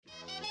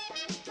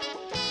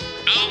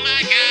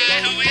my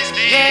God, who is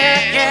this?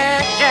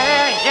 Yeah.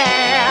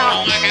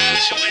 Oh my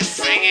gosh, who is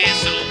singing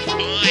so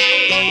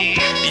funny?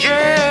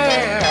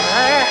 Yeah.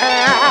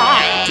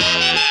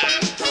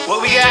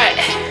 What we got?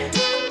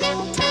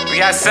 We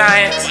got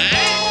science. What?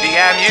 We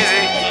got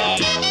music.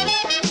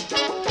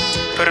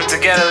 Put them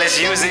together, let's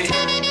use it.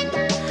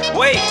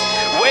 Wait.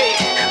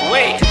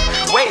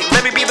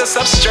 Let me be the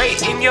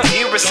substrate in your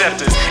ear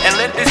receptors. And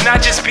let this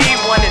not just be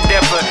one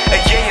endeavor.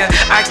 Yeah,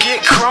 I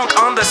get crunk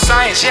on the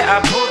science. Yeah, I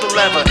pull the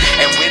lever.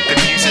 And with the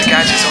music,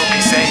 I just hope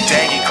you say,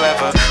 dang, you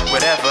clever.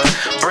 Whatever.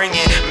 Bring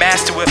it,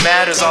 master what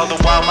matters. All the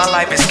while my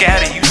life is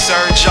scattered. You Sir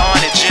John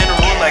in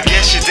general. I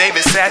guess you're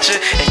David Satcher.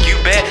 And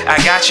you bet I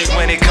got you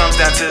when it comes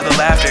down to the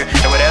laughter.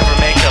 And whatever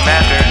may come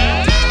after.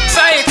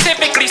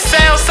 Scientifically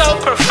sound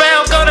so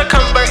profound. Gonna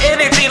convert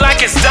energy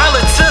like it's dollar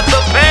to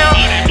the pound.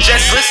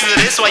 Just listen to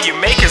this while you're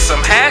making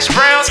some hash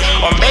browns.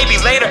 Or maybe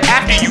later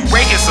after you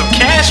raking some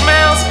cash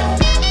mounds.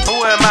 Who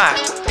am I?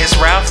 It's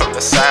Ralph from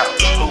the South,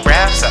 who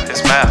raps out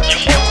his mouth.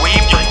 And we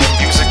bring the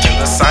music to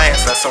the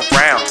science that's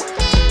around.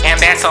 And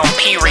that's on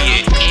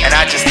period. And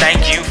I just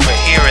thank you for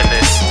hearing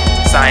this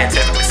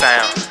scientifically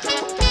sound.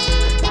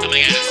 Oh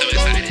my God, I'm so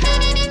excited.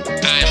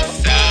 I'm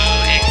so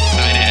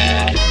excited.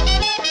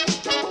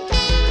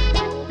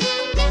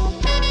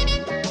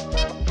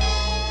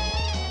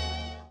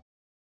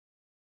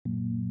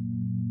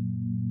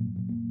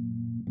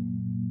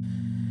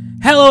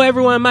 Hello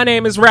everyone, my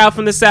name is Ralph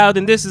from the South,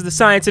 and this is the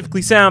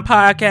Scientifically Sound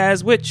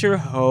Podcast with your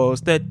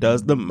host that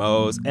does the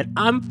most, and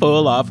I'm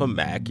full off of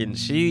mac and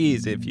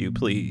cheese, if you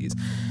please.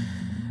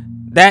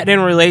 That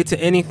didn't relate to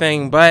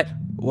anything, but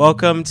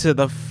welcome to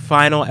the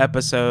final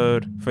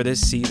episode for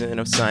this season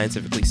of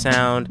Scientifically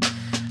Sound.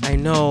 I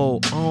know,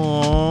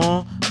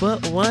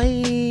 but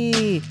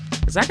why?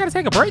 Because I gotta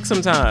take a break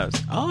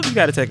sometimes. All of you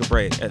gotta take a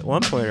break at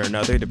one point or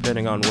another,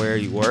 depending on where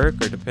you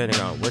work or depending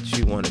on what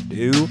you want to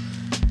do.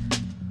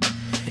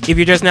 If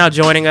you're just now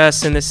joining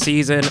us in this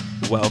season,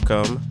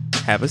 welcome.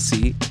 Have a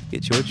seat,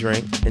 get you a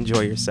drink, enjoy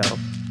yourself.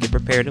 Get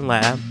prepared in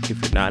lab.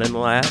 If you're not in the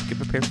lab, get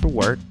prepared for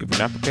work. If you're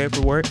not prepared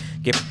for work,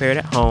 get prepared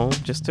at home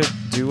just to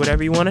do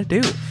whatever you want to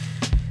do.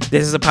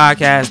 This is a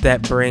podcast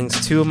that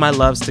brings two of my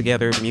loves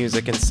together,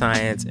 music and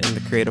science, in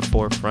the creative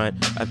forefront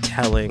of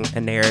telling a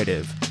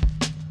narrative.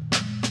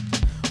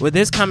 With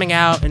this coming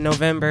out in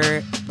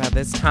November, by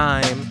this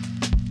time,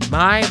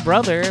 my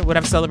brother would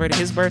have celebrated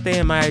his birthday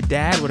and my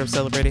dad would have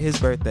celebrated his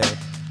birthday.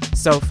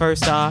 So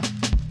first off,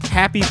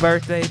 happy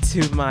birthday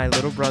to my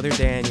little brother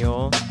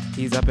Daniel.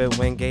 He's up at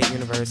Wingate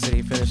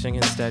University finishing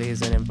his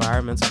studies in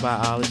environmental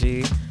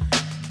biology.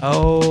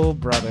 Oh,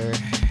 brother.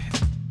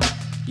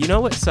 You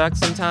know what sucks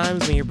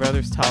sometimes when your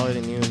brother's taller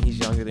than you and he's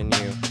younger than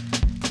you?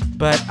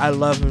 But I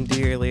love him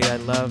dearly. I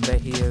love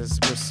that he has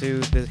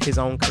pursued his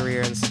own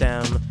career in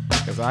STEM,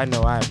 because I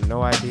know I have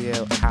no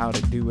idea how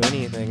to do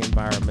anything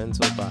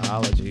environmental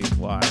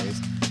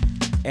biology-wise.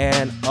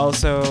 And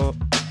also,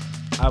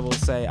 I will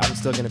say I'm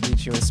still going to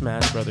beat you in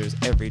Smash Brothers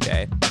every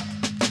day.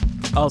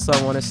 Also,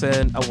 I want to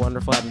send a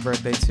wonderful happy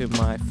birthday to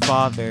my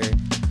father.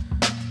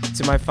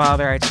 To my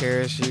father, I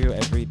cherish you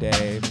every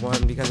day.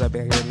 One, because I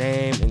bear your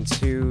name, and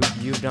two,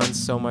 you've done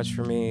so much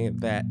for me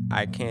that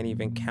I can't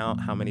even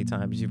count how many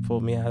times you've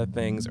pulled me out of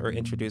things or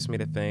introduced me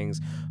to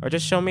things or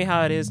just shown me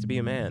how it is to be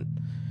a man.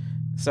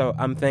 So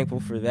I'm thankful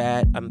for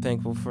that. I'm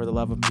thankful for the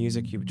love of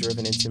music you've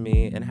driven into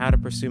me and how to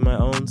pursue my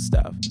own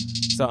stuff.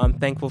 So I'm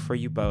thankful for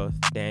you both,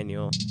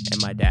 Daniel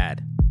and my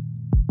dad.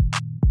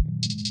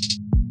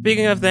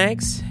 Speaking of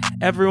thanks,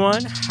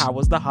 everyone, how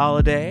was the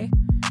holiday?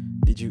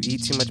 Did you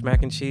eat too much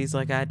mac and cheese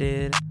like I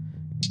did?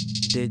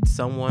 Did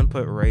someone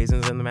put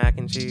raisins in the mac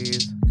and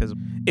cheese? Because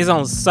it's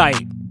on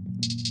site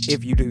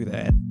if you do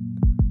that.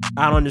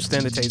 I don't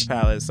understand the taste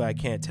palette, so I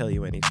can't tell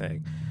you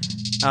anything.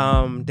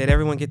 Did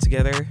everyone get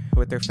together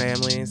with their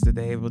families? Did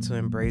they able to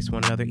embrace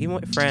one another? Even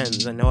with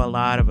friends. I know a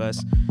lot of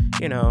us,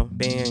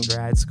 being in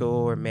grad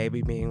school or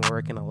maybe being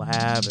work in a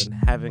lab and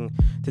having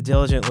to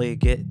diligently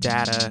get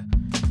data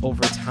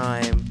over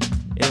time.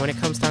 And when it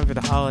comes time for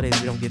the holidays,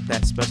 we don't get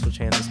that special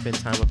chance to spend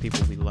time with people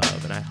we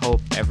love. And I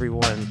hope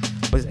everyone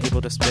was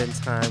able to spend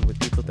time with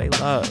people they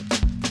love.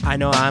 I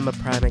know I'm a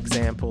prime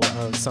example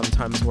of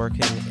sometimes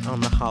working on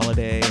the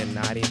holiday and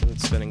not even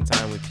spending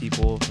time with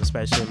people,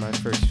 especially in my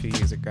first few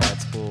years of grad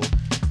school.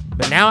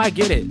 But now I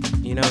get it.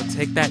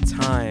 Take that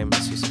time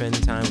to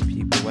spend time with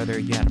people, whether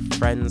you had a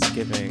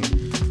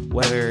Friendsgiving,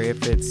 whether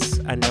if it's,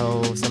 I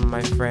know some of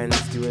my friends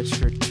do a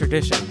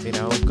tradition,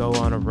 go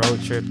on a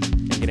road trip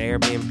and get an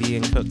Airbnb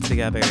and cook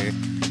together,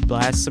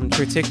 blast some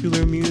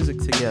particular music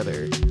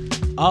together,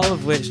 all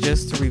of which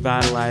just to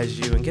revitalize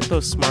you and get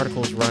those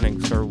smarticles running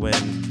for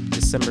when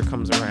December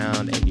comes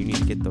around and you need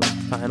to get those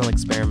final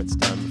experiments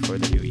done before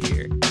the new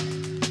year.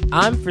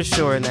 I'm for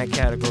sure in that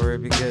category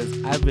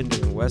because I've been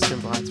doing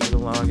Western blots for the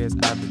longest,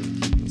 I've been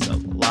keeping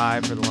myself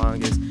alive for the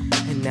longest,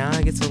 and now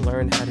I get to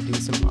learn how to do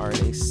some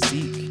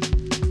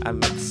RNA-seq. I'm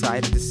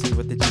excited to see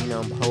what the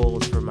genome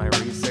holds for my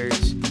research.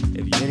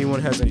 If anyone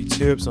has any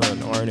tips on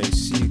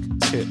RNA-seq,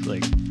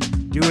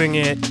 doing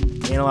it,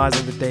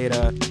 analyzing the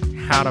data,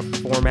 how to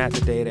format the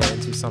data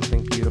into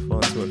something beautiful,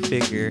 into a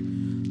figure,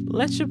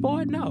 let your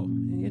boy know.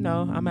 You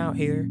know, I'm out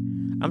here.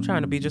 I'm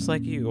trying to be just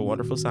like you, a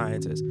wonderful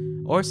scientist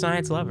or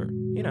science lover,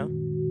 you know.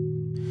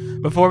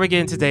 Before we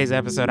get into today's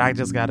episode, I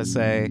just gotta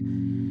say,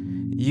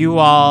 you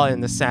all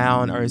in the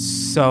sound are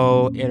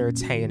so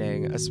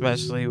entertaining,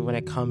 especially when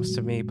it comes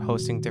to me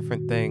posting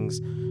different things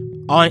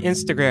on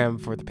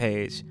Instagram for the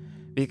page,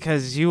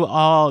 because you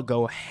all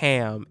go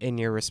ham in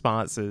your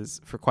responses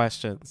for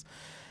questions.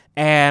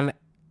 And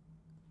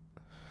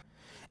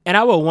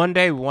I will one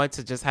day want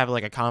to just have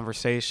like a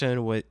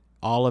conversation with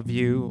all of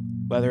you,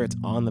 whether it's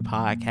on the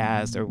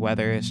podcast or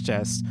whether it's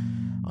just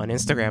on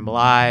Instagram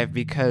Live,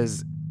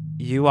 because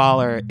you all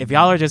are, if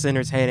y'all are just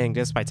entertaining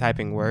just by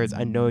typing words,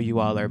 I know you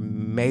all are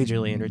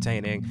majorly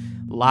entertaining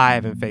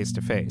live and face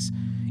to face.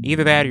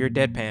 Either that or you're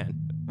deadpan,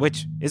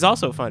 which is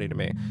also funny to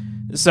me.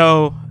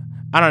 So,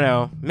 I don't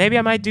know. Maybe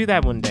I might do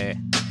that one day.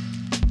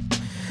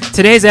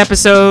 Today's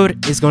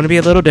episode is going to be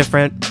a little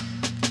different.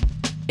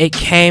 It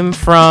came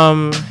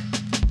from,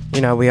 you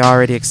know, we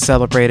already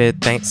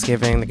celebrated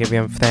Thanksgiving, to give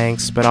him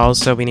thanks, but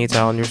also we need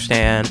to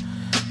understand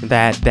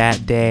that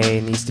that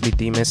day needs to be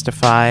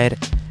demystified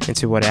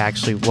into what it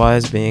actually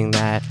was, being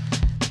that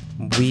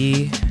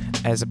we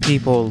as a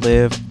people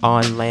live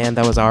on land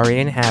that was already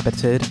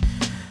inhabited.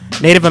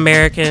 Native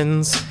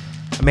Americans,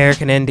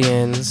 American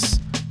Indians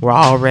were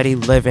already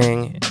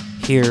living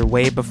here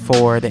way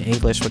before the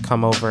English would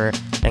come over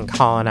and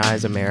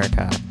colonize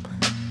America.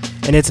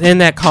 And it's in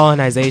that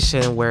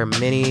colonization where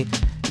many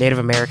Native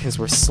Americans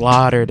were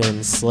slaughtered and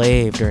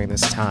enslaved during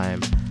this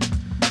time.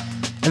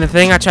 And the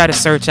thing I try to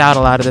search out a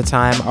lot of the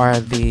time are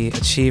the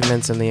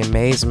achievements and the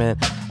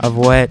amazement of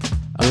what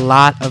a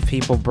lot of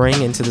people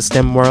bring into the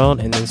STEM world,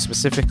 and then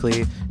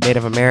specifically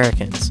Native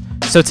Americans.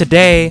 So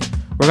today,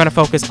 we're going to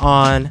focus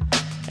on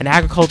an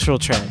agricultural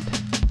trend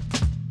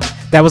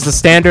that was the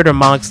standard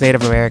amongst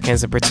Native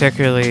Americans, and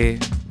particularly,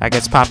 I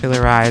guess,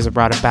 popularized or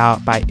brought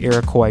about by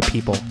Iroquois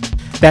people,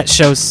 that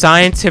shows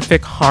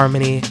scientific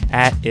harmony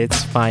at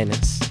its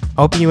finest.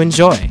 Hope you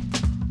enjoy.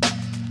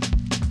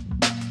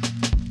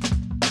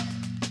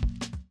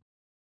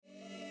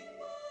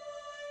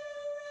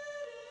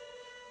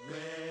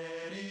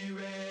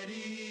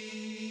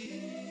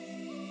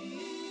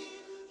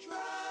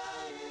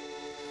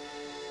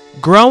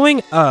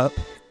 Growing up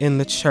in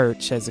the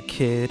church as a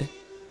kid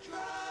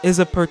is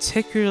a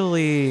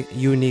particularly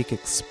unique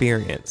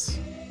experience.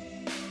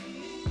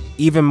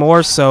 Even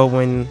more so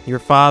when your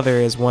father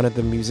is one of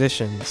the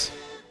musicians.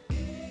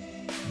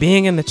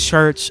 Being in the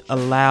church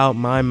allowed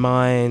my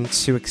mind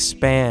to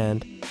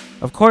expand,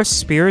 of course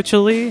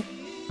spiritually,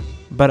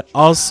 but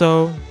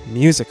also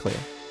musically.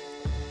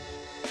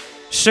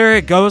 Sure,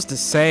 it goes to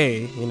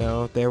say, you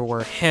know, there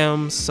were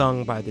hymns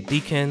sung by the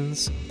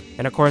deacons,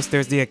 and of course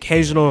there's the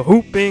occasional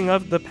whooping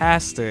of the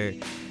pastor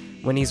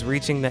when he's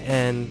reaching the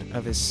end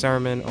of his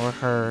sermon, or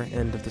her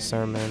end of the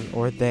sermon,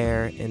 or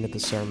their end of the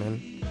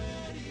sermon.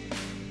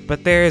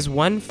 But there is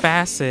one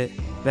facet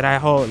that I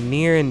hold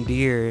near and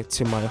dear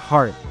to my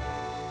heart,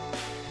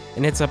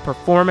 and it's a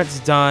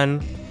performance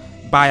done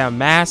by a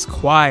mass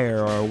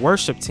choir or a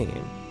worship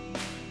team.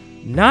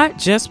 Not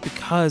just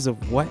because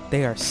of what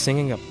they are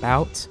singing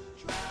about,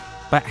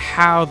 but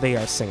how they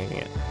are singing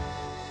it.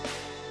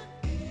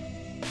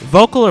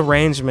 Vocal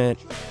arrangement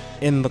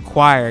in the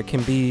choir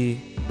can be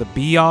the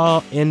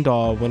be-all,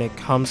 end-all when it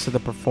comes to the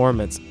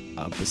performance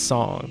of the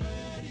song.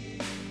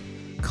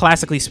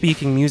 Classically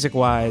speaking,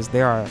 music-wise,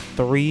 there are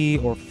 3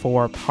 or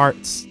 4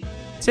 parts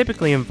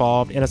typically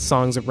involved in a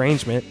song's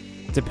arrangement,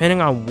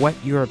 depending on what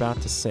you're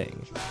about to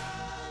sing.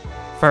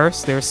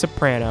 First, there's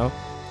soprano,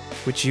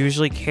 which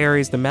usually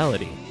carries the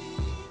melody.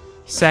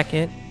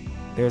 Second,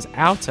 there's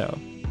alto,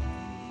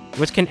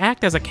 which can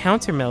act as a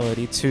counter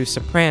melody to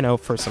soprano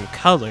for some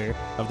color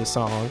of the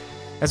song,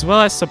 as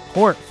well as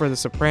support for the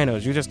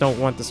sopranos. You just don't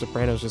want the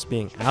sopranos just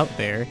being out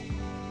there.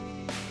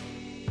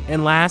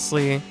 And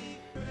lastly,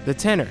 the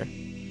tenor,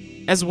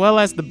 as well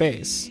as the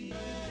bass,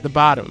 the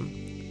bottom,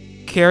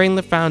 carrying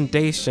the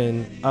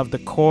foundation of the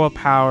choral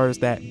powers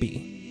that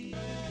be.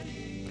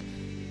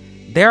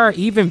 There are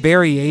even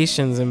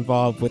variations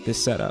involved with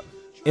this setup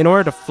in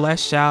order to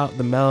flesh out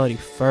the melody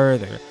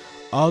further,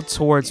 all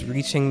towards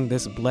reaching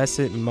this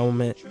blessed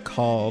moment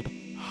called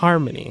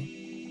harmony.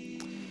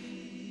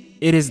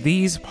 It is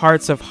these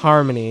parts of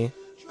harmony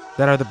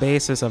that are the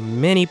basis of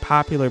many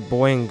popular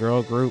boy and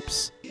girl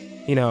groups.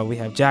 You know, we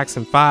have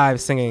Jackson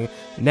 5 singing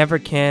Never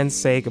Can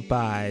Say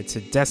Goodbye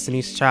to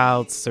Destiny's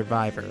Child's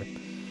Survivor.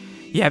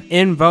 You have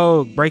En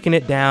Vogue breaking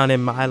it down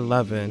in My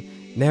Lovin',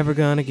 Never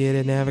Gonna Get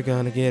It, Never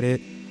Gonna Get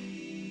It,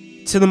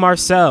 to the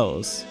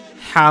Marcells,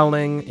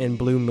 Howling in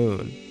Blue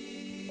Moon.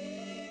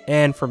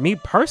 And for me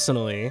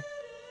personally,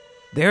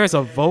 there is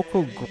a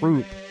vocal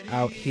group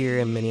out here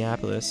in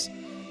Minneapolis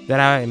that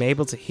I am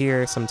able to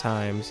hear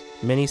sometimes,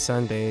 many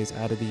Sundays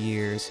out of the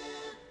years,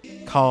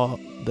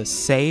 called the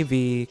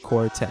Say-V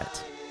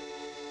Quartet.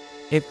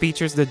 It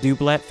features the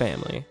Dublett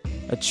family,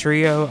 a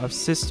trio of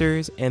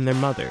sisters and their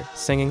mother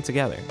singing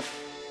together.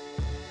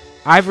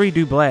 Ivory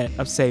Dublett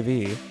of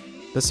Say-V,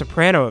 the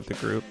soprano of the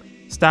group,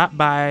 stopped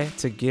by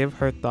to give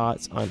her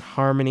thoughts on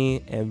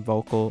harmony and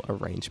vocal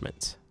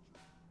arrangement.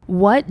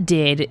 What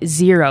did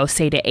 0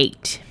 say to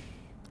 8?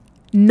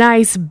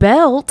 Nice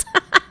belt.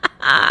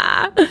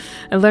 I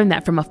learned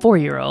that from a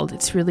 4-year-old.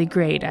 It's really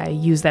great. I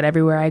use that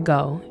everywhere I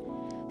go.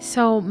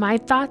 So my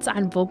thoughts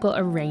on vocal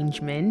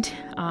arrangement.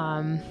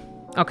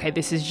 Okay,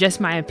 this is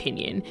just my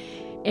opinion.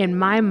 In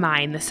my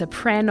mind, the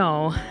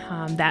soprano,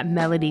 that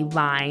melody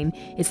line,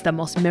 is the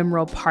most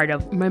memorable part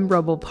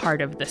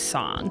of the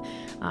song.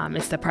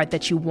 It's the part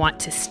that you want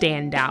to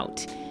stand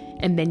out.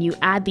 And then you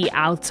add the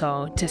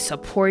alto to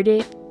support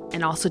it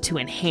and also to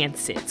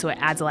enhance it. So it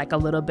adds like a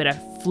little bit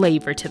of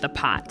flavor to the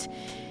pot.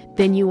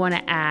 Then you want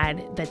to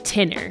add the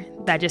tenor.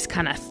 That just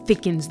kind of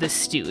thickens the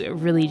stew. It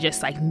really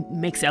just like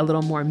makes it a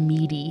little more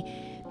meaty.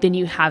 Then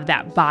you have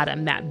that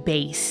bottom, that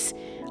bass.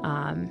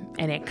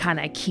 And it kind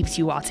of keeps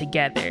you all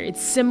together.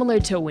 It's similar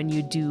to when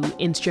you do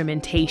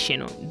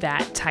instrumentation,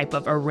 that type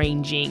of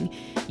arranging.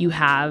 You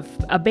have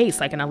a bass,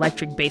 like an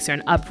electric bass or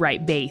an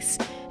upright bass,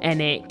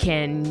 and it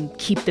can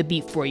keep the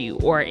beat for you,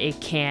 or it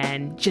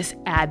can just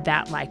add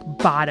that like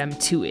bottom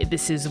to it.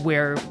 This is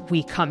where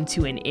we come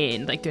to an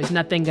end. Like there's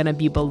nothing gonna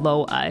be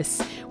below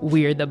us.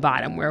 We're the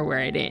bottom, where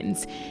it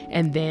ends.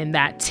 And then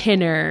that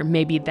tenor,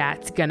 maybe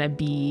that's gonna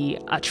be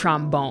a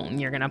trombone.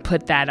 You're gonna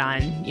put that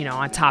on,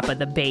 on top of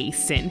the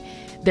bass, and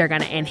they're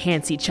going to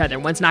enhance each other.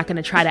 One's not going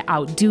to try to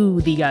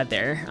outdo the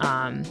other.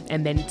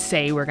 And then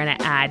say we're going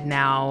to add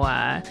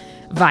now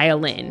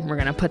violin. We're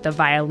going to put the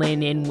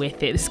violin in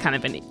with it. It's kind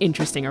of an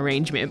interesting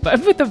arrangement,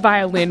 but put the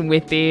violin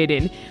with it.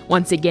 And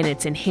once again,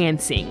 it's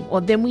enhancing.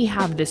 Well, then we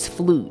have this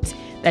flute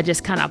that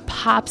just kind of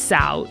pops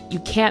out. You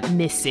can't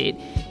miss it.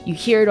 You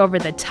hear it over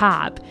the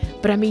top.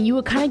 But I mean, you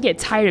would kind of get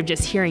tired of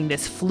just hearing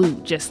this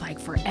flute just like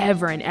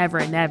forever and ever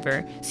and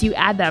ever. So you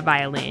add that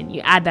violin,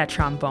 you add that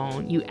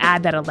trombone, you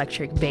add that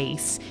electric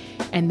bass,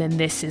 and then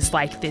this is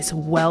like this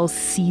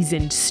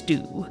well-seasoned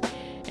stew.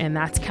 And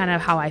that's kind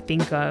of how I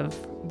think of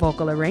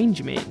vocal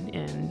arrangement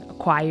and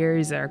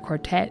choirs or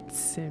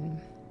quartets, and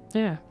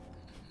yeah.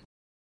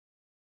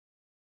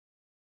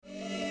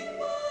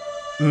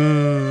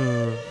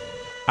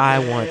 I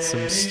want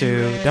some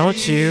stew,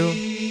 don't you?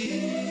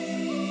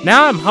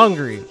 Now I'm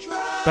hungry,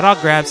 but I'll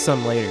grab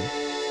some later.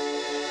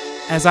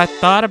 As I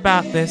thought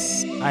about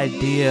this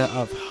idea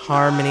of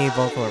harmony,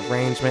 vocal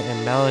arrangement,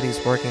 and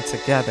melodies working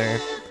together,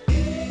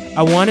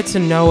 I wanted to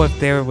know if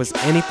there was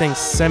anything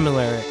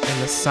similar in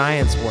the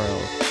science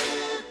world.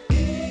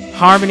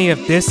 Harmony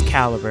of this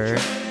caliber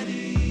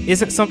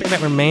isn't something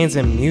that remains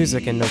in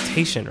music and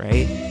notation,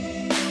 right?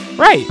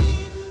 Right!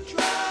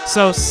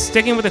 So,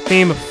 sticking with the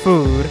theme of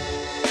food,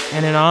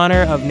 and in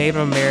honor of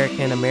Native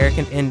American,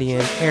 American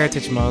Indian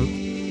Heritage Month,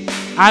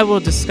 I will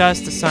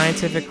discuss the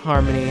scientific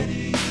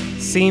harmony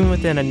seen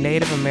within a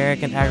Native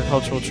American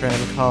agricultural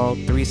trend called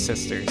Three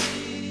Sisters.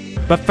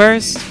 But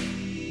first,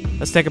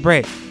 let's take a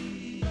break.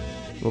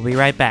 We'll be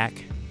right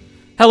back.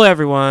 Hello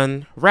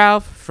everyone,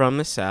 Ralph from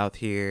the South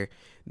here.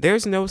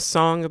 There's no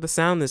Song of the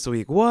Sound this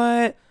week.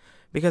 What?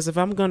 Because if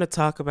I'm going to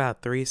talk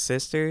about Three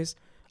Sisters,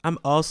 I'm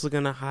also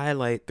going to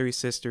highlight Three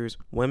Sisters,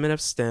 women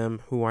of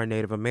STEM who are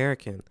Native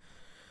American.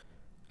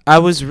 I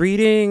was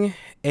reading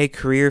a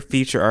career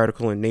feature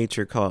article in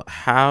Nature called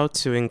How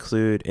to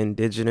Include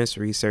Indigenous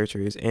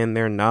Researchers in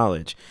Their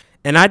Knowledge,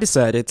 and I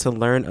decided to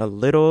learn a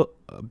little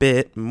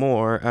bit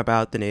more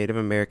about the Native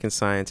American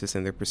scientists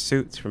and their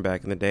pursuits from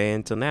back in the day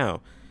until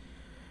now.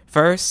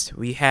 First,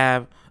 we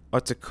have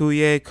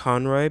Otakuye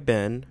Conroy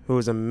Ben, who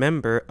is a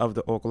member of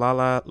the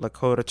Oglala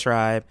Lakota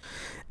tribe,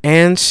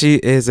 and she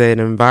is an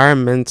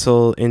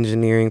environmental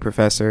engineering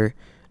professor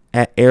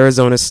at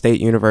Arizona State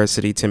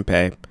University,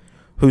 Tempe,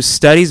 who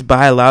studies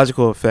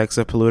biological effects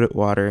of polluted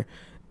water.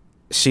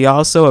 She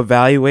also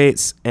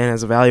evaluates and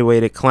has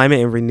evaluated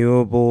climate and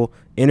renewable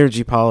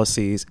energy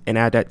policies and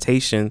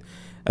adaptation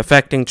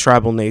affecting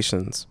tribal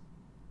nations.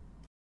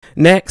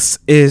 Next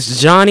is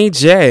Johnny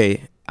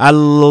J. I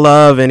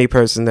love any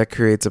person that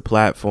creates a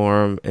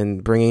platform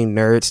and bringing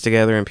nerds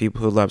together and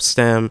people who love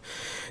STEM.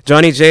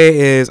 Johnny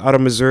J is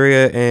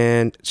Otto-Missouri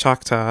and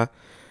Choctaw,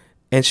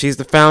 and she's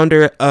the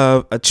founder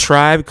of A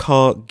Tribe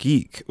Called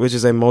Geek, which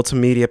is a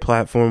multimedia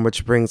platform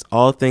which brings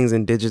all things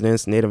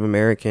Indigenous, Native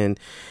American,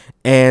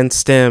 and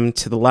STEM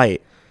to the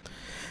light.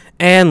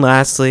 And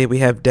lastly, we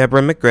have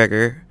Deborah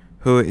McGregor,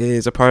 who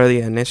is a part of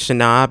the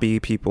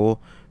Anishinaabe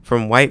people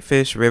from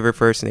Whitefish River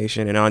First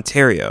Nation in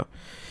Ontario.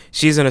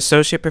 She's an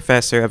associate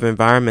professor of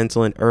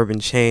environmental and urban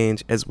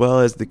change, as well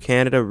as the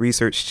Canada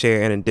Research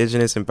Chair in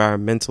Indigenous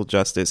Environmental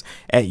Justice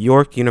at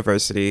York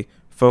University,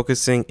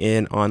 focusing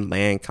in on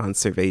land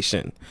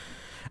conservation.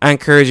 I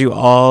encourage you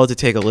all to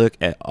take a look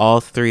at all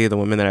three of the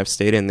women that I've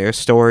stated in their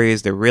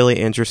stories. They're really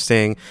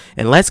interesting.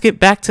 And let's get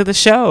back to the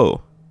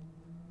show.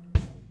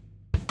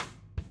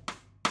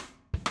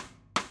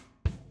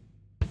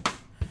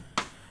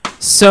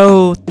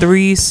 So,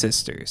 Three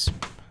Sisters.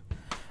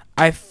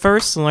 I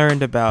first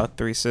learned about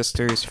Three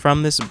Sisters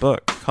from this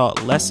book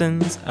called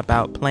Lessons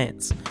About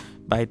Plants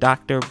by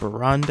Dr.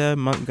 Beronda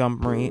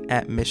Montgomery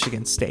at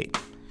Michigan State.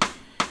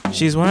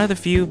 She's one of the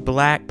few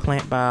black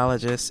plant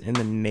biologists in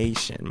the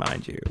nation,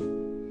 mind you.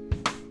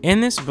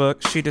 In this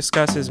book, she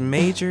discusses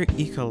major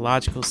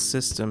ecological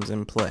systems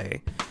in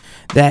play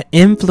that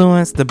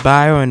influence the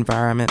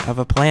bioenvironment of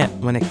a plant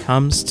when it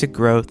comes to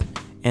growth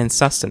and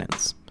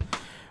sustenance,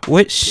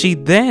 which she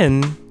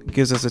then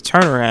gives us a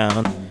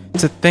turnaround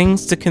to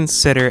things to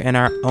consider in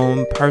our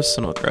own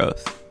personal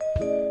growth,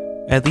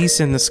 at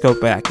least in the scope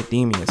of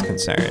academia is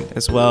concerned,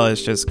 as well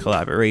as just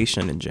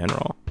collaboration in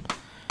general.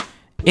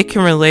 It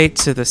can relate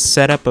to the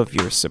setup of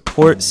your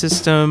support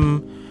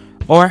system,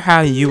 or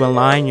how you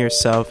align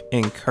yourself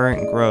in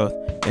current growth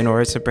in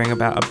order to bring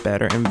about a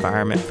better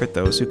environment for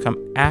those who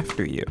come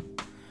after you.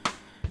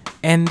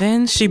 And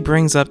then she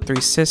brings up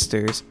Three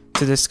Sisters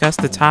to discuss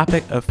the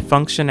topic of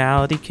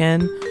functionality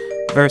kin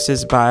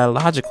versus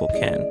biological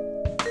kin.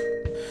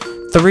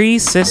 Three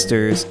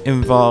Sisters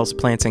involves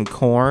planting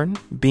corn,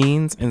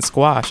 beans, and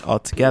squash all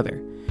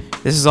together.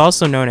 This is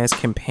also known as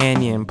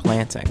companion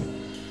planting.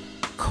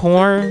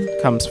 Corn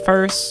comes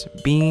first,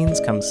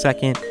 beans come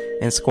second,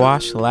 and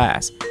squash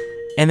last.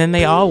 And then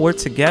they all work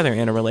together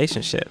in a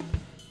relationship.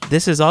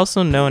 This is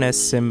also known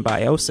as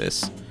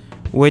symbiosis,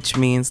 which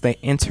means they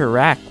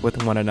interact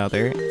with one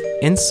another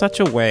in such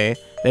a way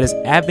that is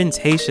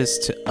advantageous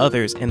to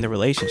others in the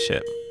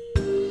relationship.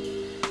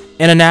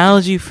 An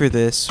analogy for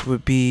this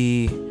would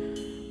be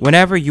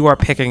whenever you are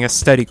picking a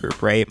study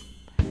group, right?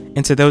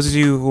 And to those of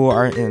you who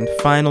are in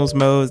finals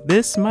mode,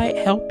 this might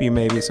help you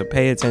maybe, so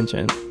pay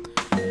attention.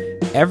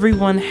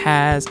 Everyone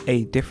has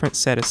a different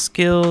set of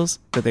skills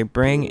that they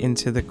bring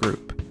into the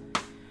group.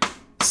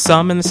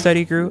 Some in the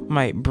study group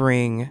might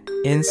bring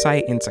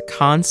insight into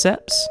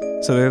concepts,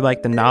 so they're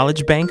like the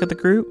knowledge bank of the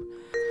group.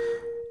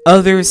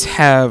 Others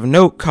have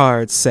note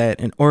cards set,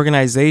 and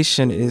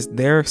organization is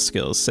their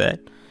skill set,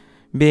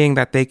 being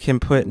that they can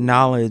put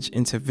knowledge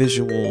into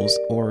visuals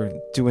or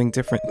doing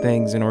different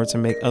things in order to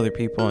make other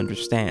people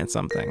understand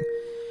something.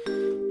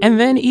 And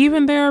then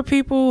even there are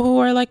people who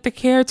are like the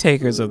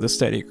caretakers of the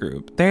study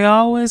group. They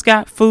always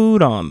got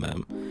food on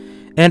them.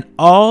 And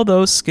all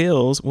those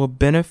skills will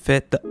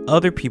benefit the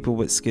other people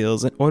with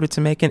skills in order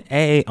to make an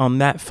A on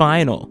that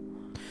final.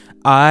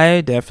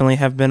 I definitely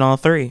have been all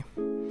three.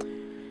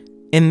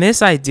 In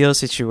this ideal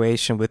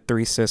situation with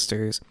Three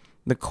Sisters,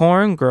 the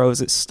corn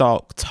grows its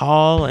stalk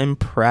tall and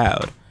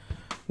proud,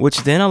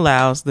 which then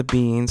allows the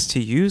beans to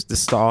use the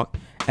stalk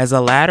as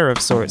a ladder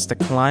of sorts to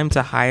climb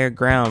to higher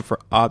ground for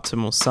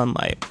optimal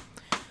sunlight.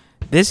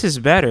 This is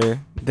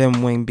better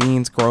than when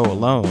beans grow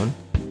alone,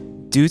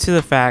 due to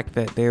the fact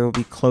that they will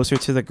be closer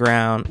to the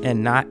ground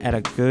and not at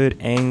a good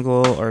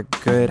angle or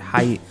good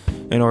height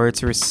in order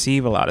to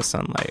receive a lot of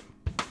sunlight.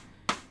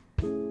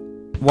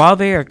 While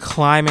they are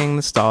climbing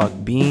the stalk,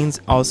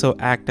 beans also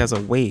act as a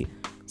weight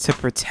to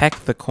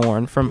protect the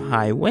corn from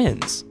high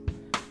winds.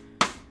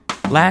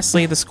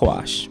 Lastly, the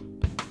squash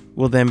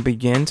will then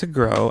begin to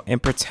grow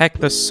and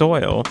protect the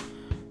soil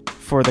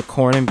for the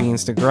corn and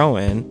beans to grow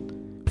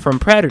in from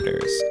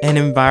predators and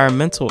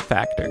environmental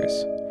factors.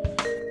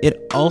 It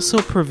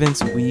also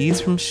prevents weeds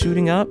from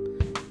shooting up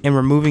and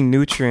removing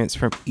nutrients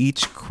from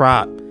each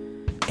crop,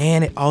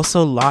 and it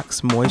also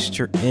locks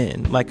moisture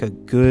in like a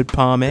good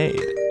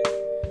pomade.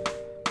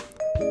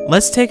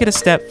 Let's take it a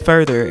step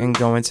further and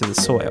go into the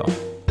soil.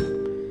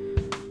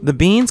 The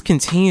beans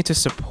continue to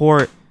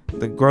support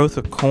the growth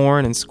of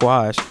corn and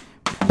squash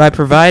by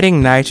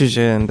providing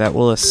nitrogen that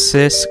will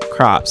assist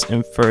crops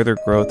in further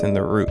growth in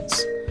the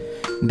roots.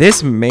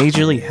 This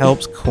majorly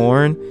helps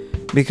corn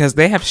because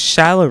they have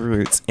shallow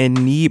roots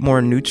and need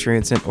more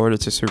nutrients in order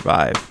to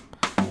survive.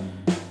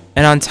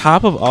 And on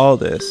top of all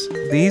this,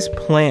 these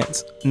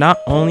plants not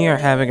only are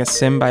having a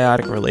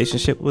symbiotic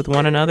relationship with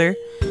one another,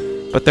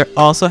 but they're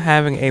also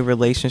having a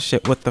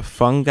relationship with the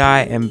fungi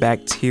and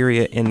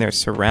bacteria in their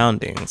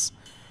surroundings.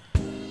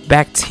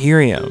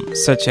 Bacterium,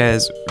 such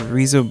as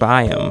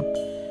rhizobium,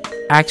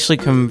 actually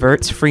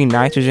converts free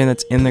nitrogen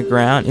that's in the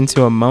ground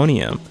into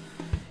ammonium,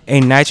 a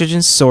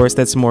nitrogen source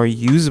that's more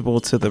usable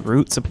to the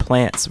roots of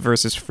plants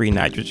versus free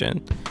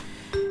nitrogen.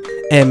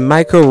 And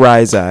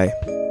mycorrhizae,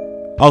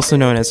 also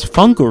known as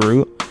fungal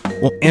root,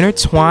 will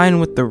intertwine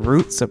with the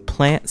roots of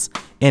plants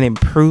and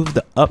improve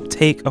the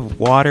uptake of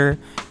water,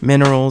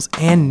 minerals,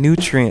 and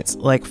nutrients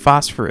like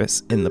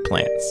phosphorus in the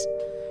plants.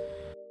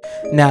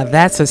 Now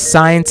that's a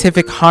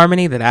scientific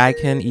harmony that I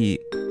can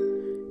eat.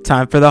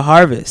 Time for the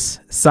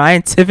harvest.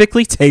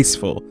 Scientifically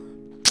tasteful.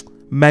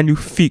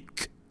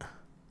 Magnifique.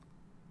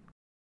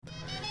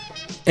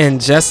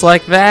 And just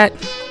like that,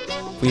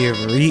 we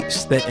have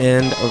reached the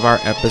end of our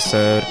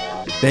episode.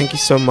 Thank you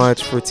so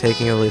much for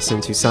taking a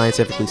listen to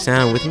Scientifically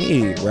Sound with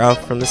me,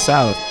 Ralph from the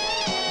South.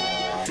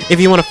 If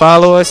you want to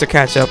follow us or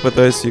catch up with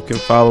us, you can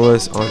follow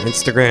us on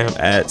Instagram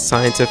at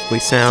Scientifically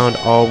Sound,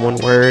 all one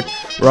word.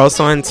 We're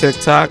also on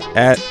TikTok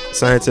at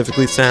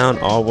Scientifically Sound,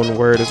 all one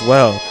word as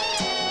well.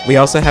 We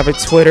also have a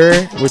Twitter,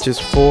 which is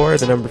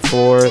the number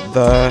 4,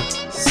 the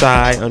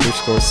Sci_sound.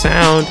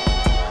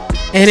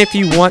 And if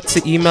you want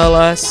to email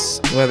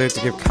us, whether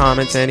to give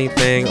comments,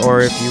 anything,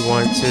 or if you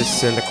want to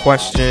send a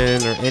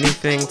question or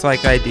anything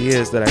like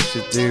ideas that I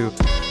should do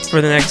for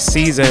the next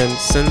season,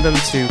 send them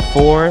to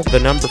 4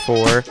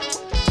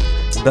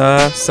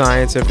 the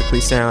scientifically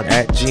sound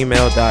at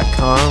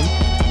gmail.com.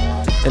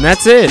 And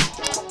that's it.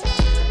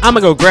 I'm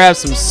gonna go grab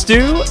some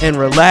stew and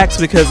relax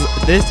because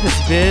this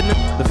has been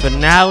the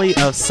finale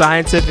of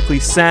Scientifically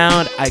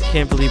Sound. I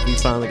can't believe we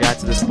finally got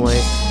to this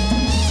point.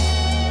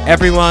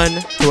 Everyone,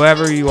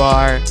 whoever you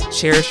are,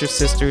 cherish your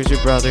sisters,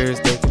 your brothers.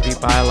 They can be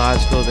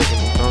biological, they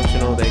can be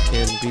functional, they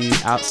can be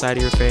outside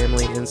of your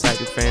family, inside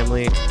your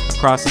family,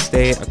 across the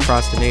state,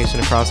 across the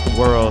nation, across the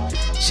world.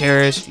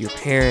 Cherish your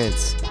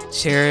parents.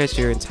 Cherish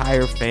your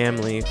entire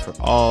family for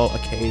all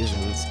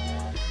occasions.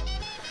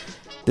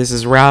 This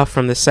is Ralph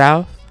from the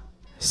South,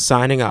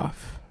 signing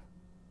off.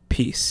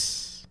 Peace.